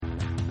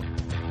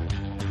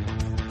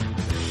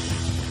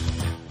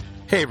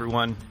Hey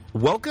everyone,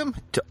 welcome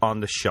to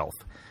On the Shelf,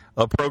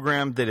 a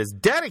program that is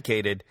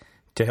dedicated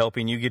to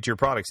helping you get your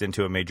products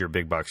into a major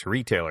big box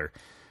retailer.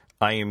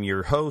 I am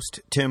your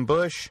host, Tim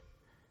Bush.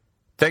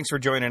 Thanks for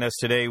joining us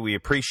today. We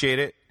appreciate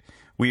it.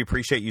 We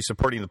appreciate you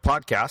supporting the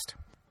podcast.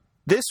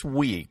 This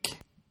week,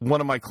 one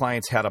of my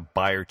clients had a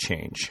buyer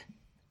change,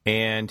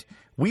 and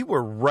we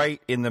were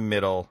right in the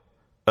middle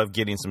of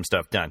getting some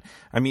stuff done.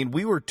 I mean,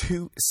 we were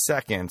 2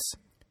 seconds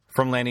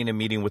from landing a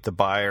meeting with the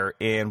buyer,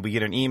 and we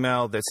get an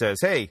email that says,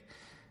 hey,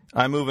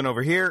 I'm moving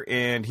over here,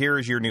 and here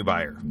is your new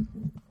buyer.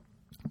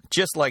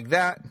 Just like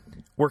that,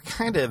 we're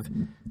kind of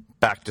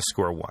back to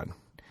square one.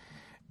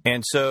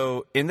 And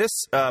so in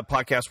this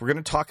podcast, we're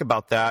going to talk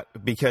about that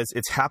because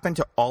it's happened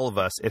to all of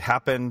us. It's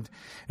happened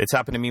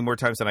to me more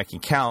times than I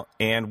can count.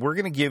 And we're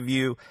going to give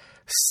you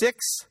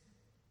 6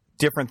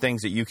 different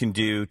things that you can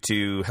do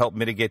to help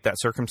mitigate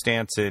that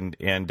circumstance and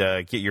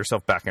get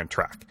yourself back on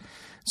track.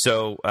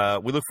 So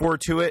we look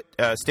forward to it.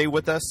 Stay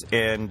with us,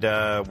 and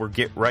we'll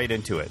get right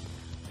into it.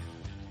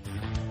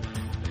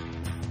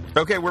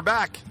 Okay, we're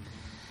back.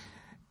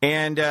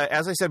 And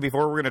as I said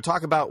before, we're going to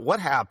talk about what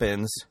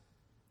happens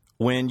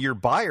when your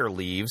buyer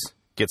leaves,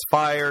 gets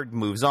fired,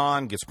 moves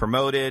on, gets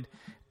promoted,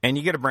 and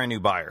you get a brand new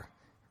buyer,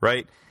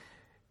 right?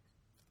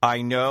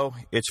 I know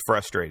it's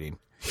frustrating.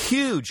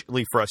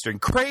 Hugely frustrating.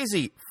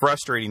 Crazy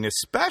frustrating,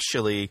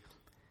 especially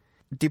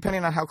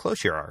depending on how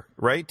close you are,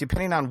 right?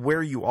 Depending on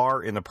where you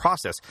are in the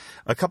process.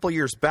 A couple of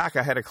years back,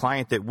 I had a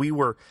client that we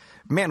were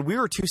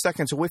 2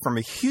 seconds away from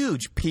a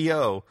huge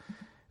PO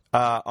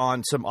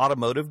on some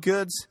automotive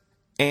goods,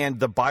 and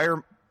the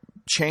buyer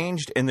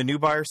changed, and the new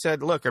buyer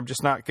said, look, I'm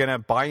just not going to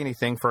buy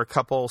anything for a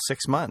couple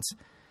 6 months.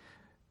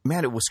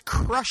 Man, it was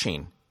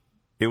crushing.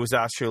 It was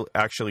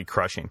actually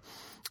crushing.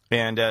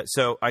 And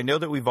so I know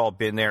that we've all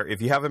been there.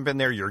 If you haven't been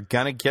there, you're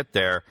going to get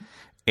there.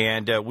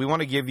 And we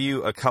want to give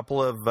you a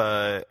couple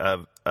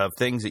of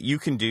things that you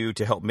can do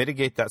to help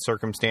mitigate that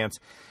circumstance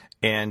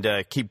and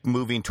keep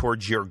moving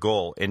towards your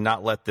goal and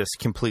not let this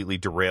completely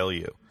derail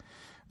you.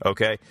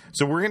 Okay,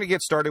 so we're going to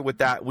get started with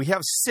that. We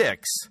have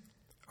 6,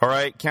 all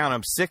right, count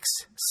them, 6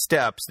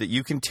 steps that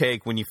you can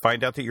take when you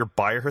find out that your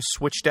buyer has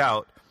switched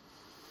out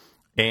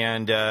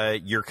and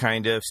you're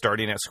kind of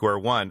starting at square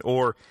one,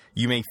 or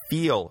you may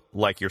feel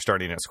like you're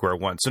starting at square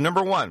one. So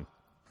number 1,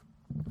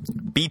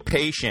 be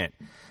patient.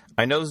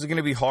 I know this is going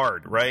to be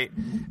hard, right?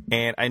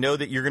 And I know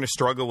that you're going to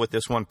struggle with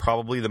this one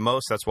probably the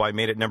most. That's why I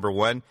made it number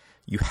 1.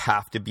 You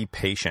have to be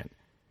patient.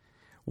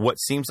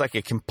 What seems like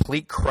a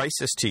complete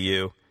crisis to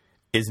you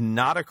is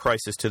not a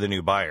crisis to the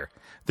new buyer.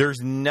 There's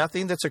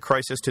nothing that's a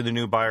crisis to the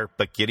new buyer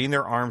but getting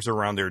their arms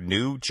around their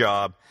new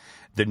job,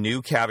 the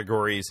new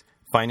categories,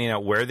 finding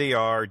out where they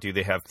are. Do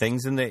they have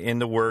things in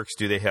the works?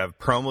 Do they have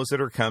promos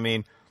that are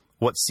coming?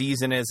 What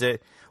season is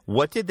it?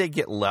 What did they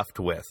get left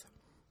with?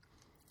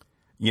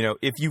 You know,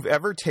 if you've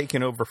ever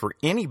taken over for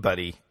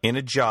anybody in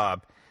a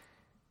job,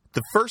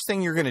 the first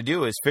thing you're going to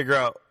do is figure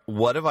out,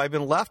 what have I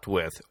been left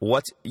with?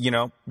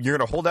 You're going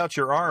to hold out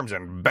your arms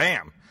and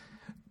bam,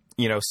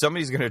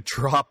 somebody's going to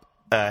drop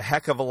a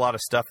heck of a lot of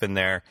stuff in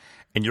there,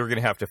 and you're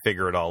going to have to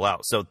figure it all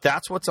out. So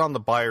that's what's on the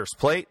buyer's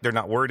plate. They're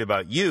not worried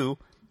about you.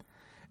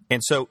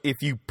 And so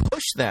if you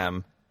push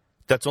them,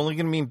 that's only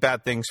going to mean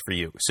bad things for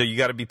you. So you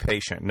got to be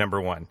patient,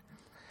 number 1.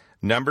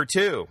 Number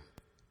 2,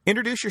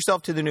 introduce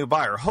yourself to the new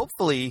buyer.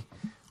 Hopefully,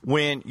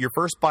 when your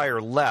first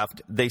buyer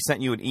left, they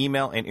sent you an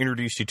email and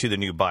introduced you to the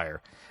new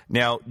buyer.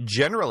 Now,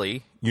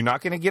 generally, you're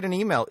not going to get an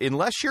email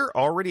unless you're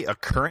already a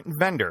current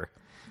vendor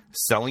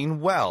selling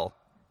well.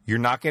 You're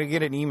not going to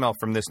get an email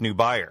from this new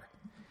buyer.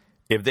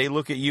 If they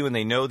look at you and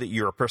they know that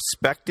you're a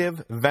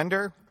prospective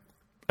vendor,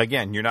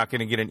 again, you're not going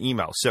to get an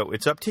email. So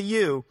it's up to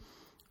you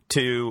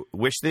to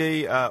wish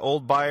the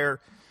old buyer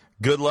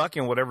good luck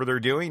in whatever they're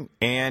doing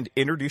and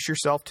introduce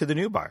yourself to the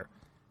new buyer.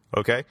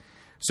 Okay?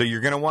 So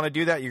you're going to want to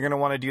do that. You're going to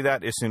want to do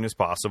that as soon as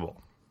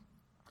possible.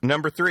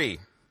 Number 3,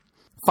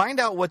 find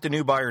out what the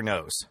new buyer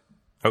knows.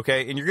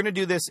 Okay? And you're going to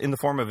do this in the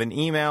form of an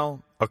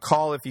email, a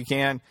call if you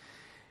can.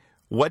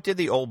 What did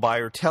the old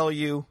buyer tell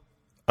you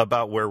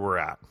about where we're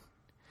at?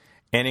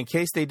 And in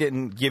case they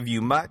didn't give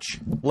you much,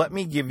 let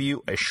me give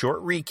you a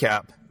short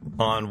recap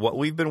on what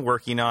we've been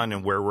working on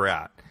and where we're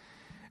at.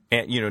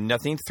 And,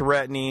 nothing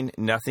threatening,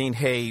 nothing,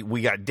 hey,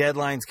 we got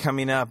deadlines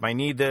coming up. I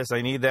need this,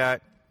 I need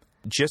that.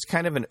 Just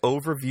kind of an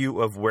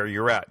overview of where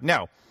you're at.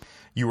 Now,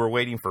 you were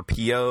waiting for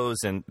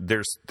POs and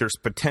there's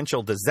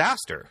potential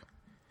disaster.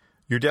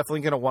 You're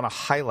definitely going to want to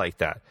highlight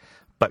that.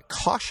 But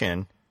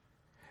caution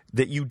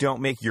that you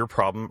don't make your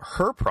problem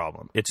her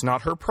problem. It's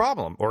not her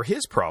problem or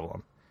his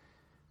problem.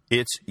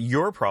 It's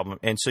your problem.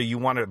 And so you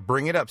want to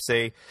bring it up.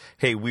 Say,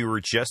 hey, we were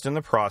just in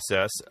the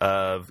process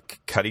of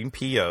cutting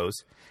POs.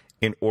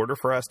 In order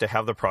for us to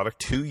have the product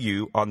to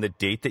you on the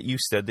date that you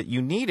said that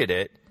you needed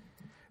it,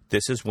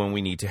 this is when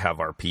we need to have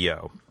our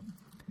PO.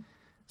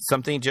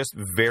 Something just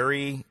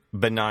very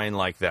benign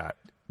like that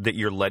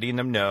you're letting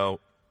them know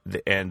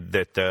and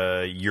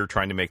that you're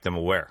trying to make them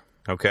aware.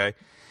 Okay?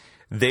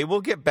 They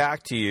will get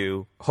back to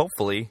you,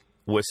 hopefully,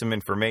 with some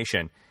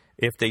information.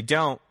 If they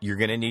don't, you're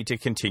going to need to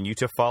continue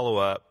to follow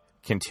up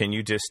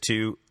continue just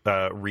to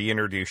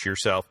reintroduce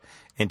yourself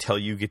until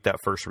you get that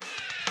first.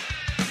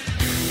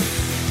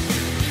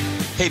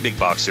 Hey, Big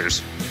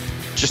Boxers.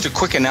 Just a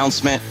quick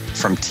announcement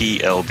from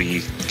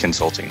TLB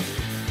Consulting.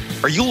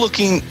 Are you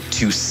looking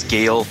to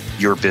scale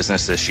your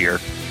business this year?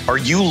 Are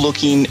you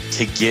looking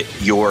to get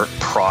your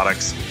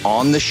products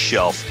on the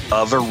shelf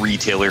of a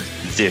retailer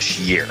this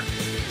year?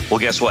 Well,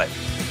 guess what?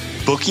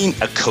 Booking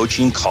a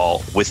coaching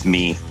call with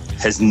me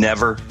has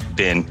never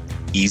been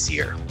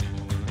easier.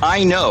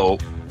 I know,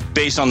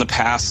 based on the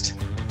past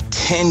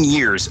 10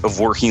 years of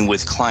working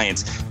with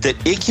clients, that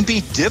it can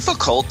be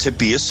difficult to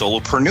be a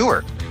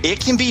solopreneur. It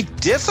can be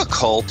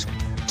difficult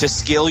to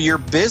scale your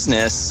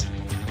business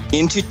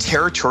into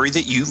territory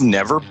that you've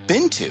never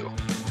been to.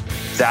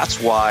 That's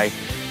why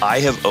I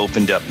have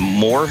opened up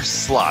more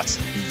slots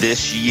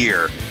this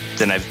year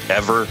than I've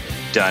ever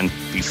done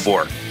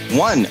before.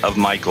 One of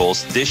my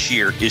goals this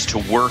year is to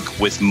work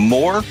with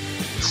more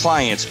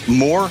clients,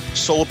 more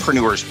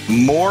solopreneurs,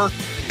 more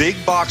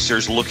big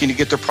boxers looking to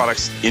get their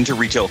products into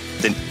retail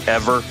than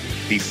ever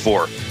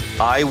before.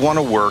 I want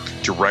to work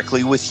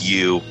directly with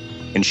you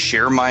and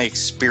share my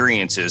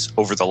experiences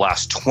over the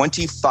last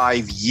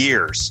 25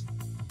 years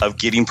of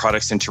getting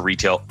products into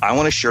retail. I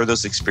want to share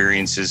those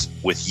experiences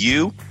with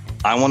you.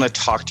 I want to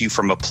talk to you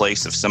from a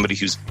place of somebody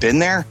who's been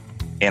there,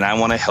 and I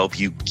want to help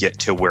you get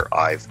to where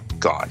I've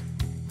gone.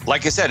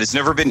 Like I said, it's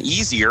never been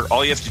easier.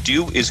 All you have to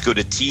do is go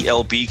to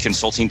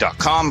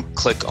tlbconsulting.com,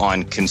 click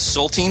on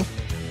consulting,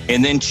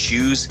 and then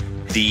choose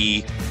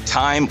the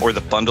time or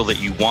the bundle that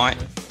you want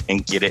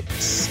and get it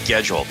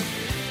scheduled.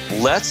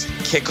 Let's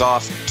kick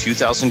off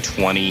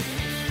 2020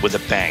 with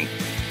a bang.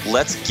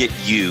 Let's get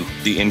you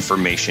the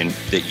information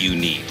that you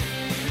need.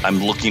 I'm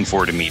looking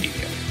forward to meeting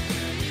you.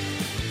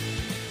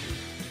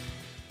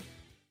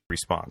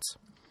 Response.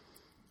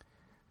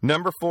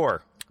 Number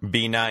 4,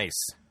 be nice.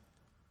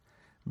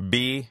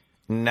 Be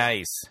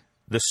nice.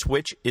 The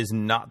switch is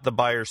not the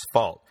buyer's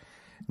fault.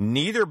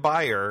 Neither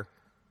buyer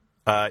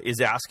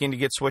is asking to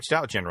get switched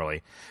out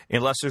generally,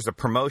 unless there's a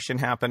promotion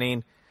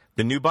happening.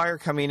 The new buyer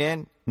coming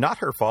in, not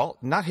her fault,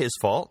 not his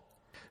fault.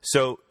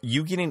 So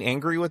you getting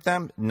angry with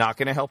them, not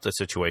going to help the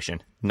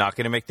situation, not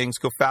going to make things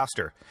go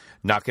faster,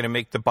 not going to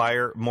make the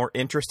buyer more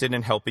interested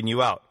in helping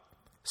you out.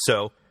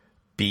 So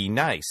be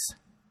nice,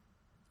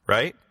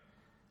 right?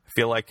 I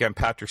feel like I'm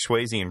Patrick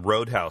Swayze in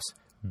Roadhouse.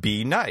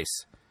 Be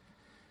nice.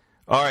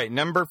 All right,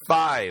 number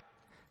 5,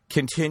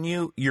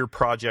 continue your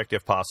project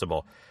if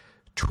possible.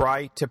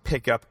 Try to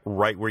pick up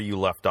right where you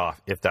left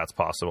off if that's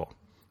possible.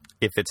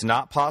 If it's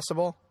not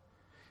possible,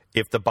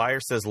 if the buyer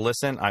says,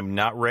 listen, I'm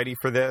not ready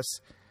for this,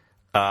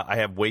 I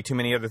have way too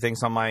many other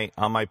things on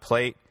my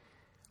plate,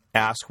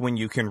 ask when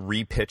you can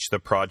repitch the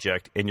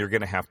project, and you're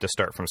going to have to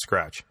start from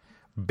scratch.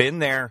 Been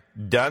there,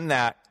 done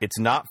that. It's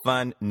not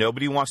fun.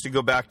 Nobody wants to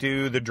go back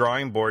to the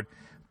drawing board.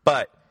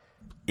 But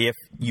if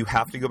you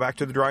have to go back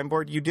to the drawing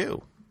board, you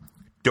do.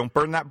 Don't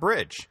burn that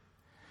bridge.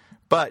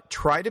 But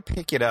try to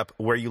pick it up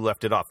where you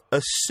left it off.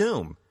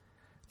 Assume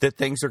that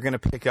things are going to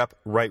pick up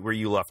right where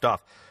you left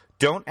off.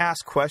 Don't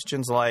ask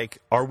questions like,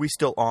 are we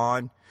still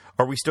on?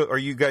 Are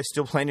you guys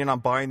still planning on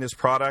buying this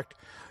product?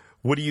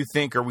 What do you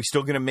think? Are we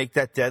still going to make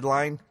that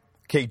deadline?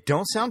 Okay,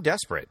 don't sound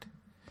desperate.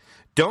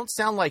 Don't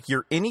sound like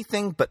you're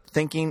anything but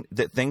thinking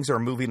that things are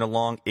moving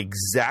along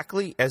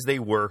exactly as they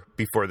were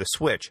before the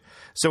switch.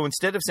 So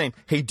instead of saying,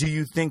 hey, do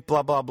you think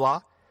blah, blah,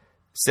 blah?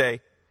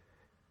 Say,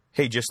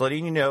 hey, just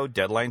letting you know,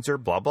 deadlines are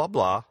blah, blah,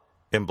 blah,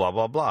 and blah,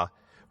 blah, blah.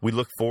 We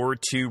look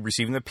forward to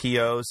receiving the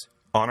POs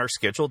on our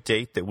scheduled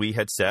date that we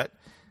had set,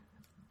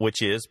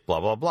 which is blah,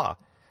 blah, blah.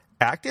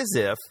 Act as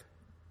if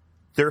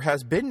there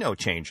has been no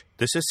change.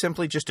 This is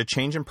simply just a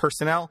change in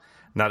personnel,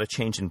 not a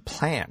change in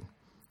plan,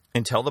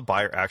 until the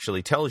buyer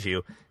actually tells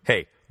you,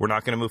 hey, we're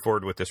not going to move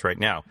forward with this right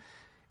now.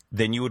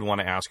 Then you would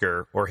want to ask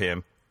her or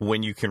him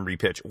when you can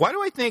repitch. Why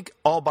do I think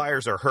all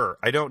buyers are her?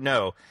 I don't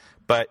know,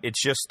 but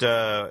it's just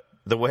the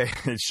way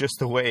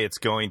it's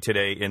going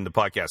today in the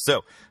podcast.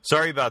 So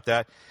sorry about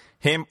that.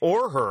 Him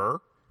or her,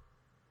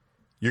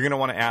 you're going to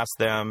want to ask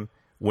them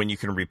when you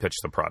can repitch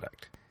the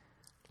product.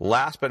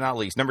 Last but not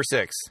least, number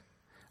 6,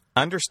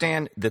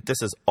 understand that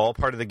this is all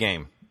part of the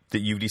game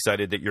that you've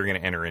decided that you're going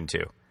to enter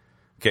into.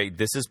 Okay,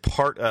 this is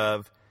part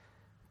of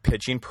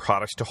pitching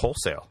products to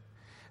wholesale.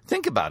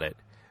 Think about it.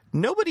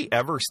 Nobody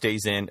ever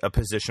stays in a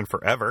position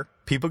forever.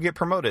 People get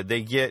promoted.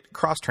 They get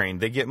cross-trained.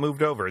 They get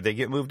moved over. They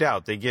get moved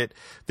out. They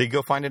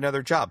go find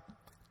another job.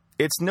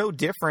 It's no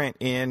different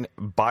in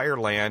buyer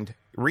land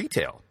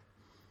retail.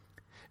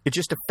 It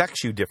just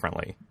affects you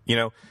differently. You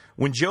know,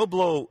 when Joe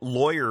Blow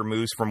lawyer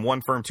moves from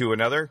one firm to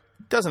another,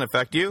 it doesn't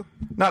affect you.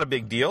 Not a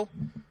big deal.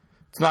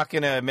 It's not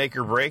going to make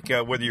or break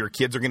whether your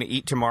kids are going to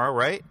eat tomorrow,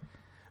 right?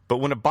 But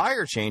when a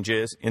buyer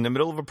changes in the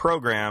middle of a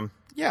program,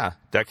 yeah,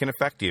 that can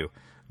affect you.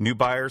 New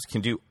buyers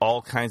can do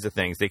all kinds of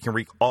things. They can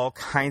wreak all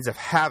kinds of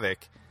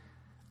havoc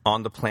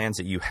on the plans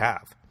that you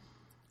have.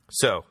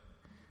 So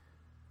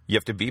you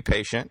have to be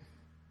patient.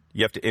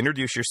 You have to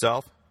introduce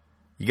yourself.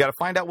 You got to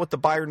find out what the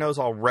buyer knows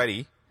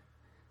already.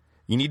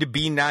 You need to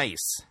be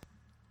nice.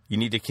 You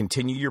need to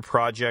continue your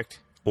project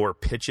or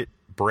pitch it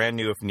brand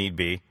new if need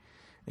be.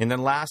 And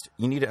then last,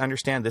 you need to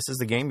understand this is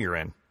the game you're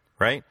in,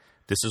 right?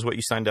 This is what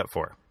you signed up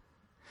for.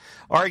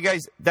 All right,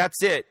 guys,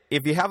 that's it.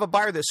 If you have a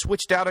buyer that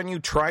switched out on you,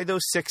 try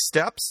those 6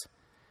 steps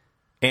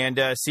and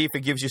see if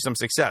it gives you some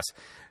success.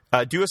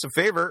 Do us a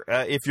favor.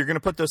 If you're going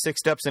to put those 6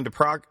 steps into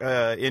practice,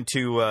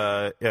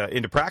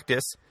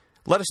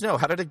 let us know.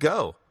 How did it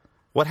go?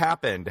 What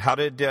happened? How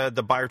did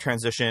the buyer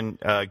transition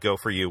go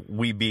for you?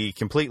 We'd be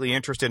completely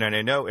interested, and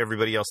I know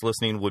everybody else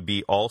listening would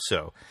be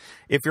also.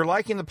 If you're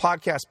liking the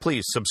podcast,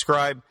 please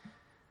subscribe,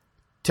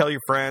 tell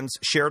your friends,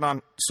 share it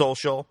on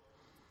social.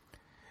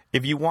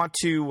 If you want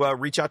to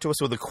reach out to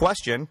us with a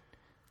question,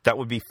 that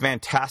would be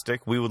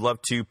fantastic. We would love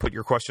to put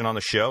your question on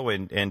the show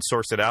and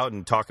source it out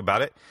and talk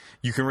about it.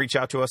 You can reach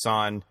out to us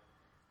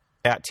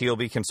at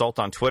TLB Consult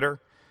on Twitter.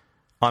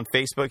 On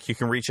Facebook, you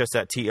can reach us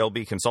at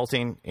TLB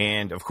Consulting.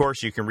 And, of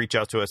course, you can reach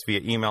out to us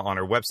via email on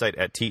our website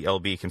at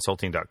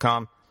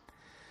tlbconsulting.com.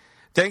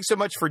 Thanks so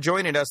much for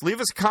joining us. Leave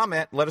us a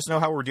comment. Let us know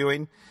how we're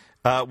doing.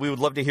 We would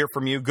love to hear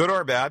from you, good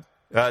or bad.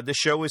 This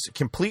show is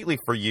completely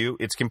for you.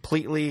 It's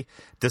completely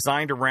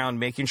designed around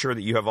making sure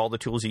that you have all the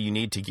tools that you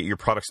need to get your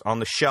products on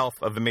the shelf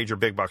of a major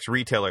big box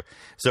retailer.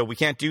 So we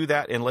can't do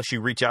that unless you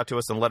reach out to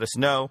us and let us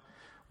know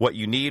what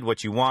you need,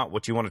 what you want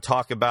to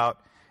talk about,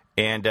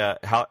 and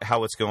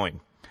how it's going.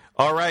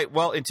 All right,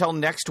 well, until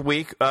next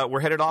week, we're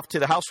headed off to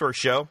the Housewares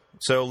Show.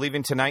 So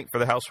leaving tonight for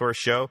the Housewares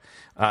Show.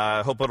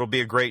 Hope it'll be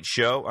a great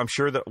show. I'm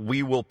sure that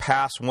we will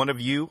pass one of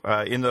you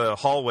in the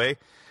hallway.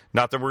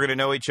 Not that we're going to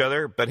know each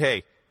other, but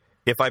hey,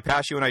 if I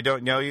pass you and I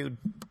don't know you,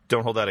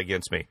 don't hold that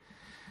against me.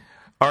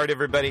 All right,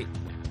 everybody.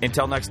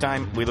 Until next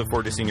time, we look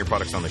forward to seeing your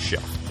products on the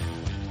shelf.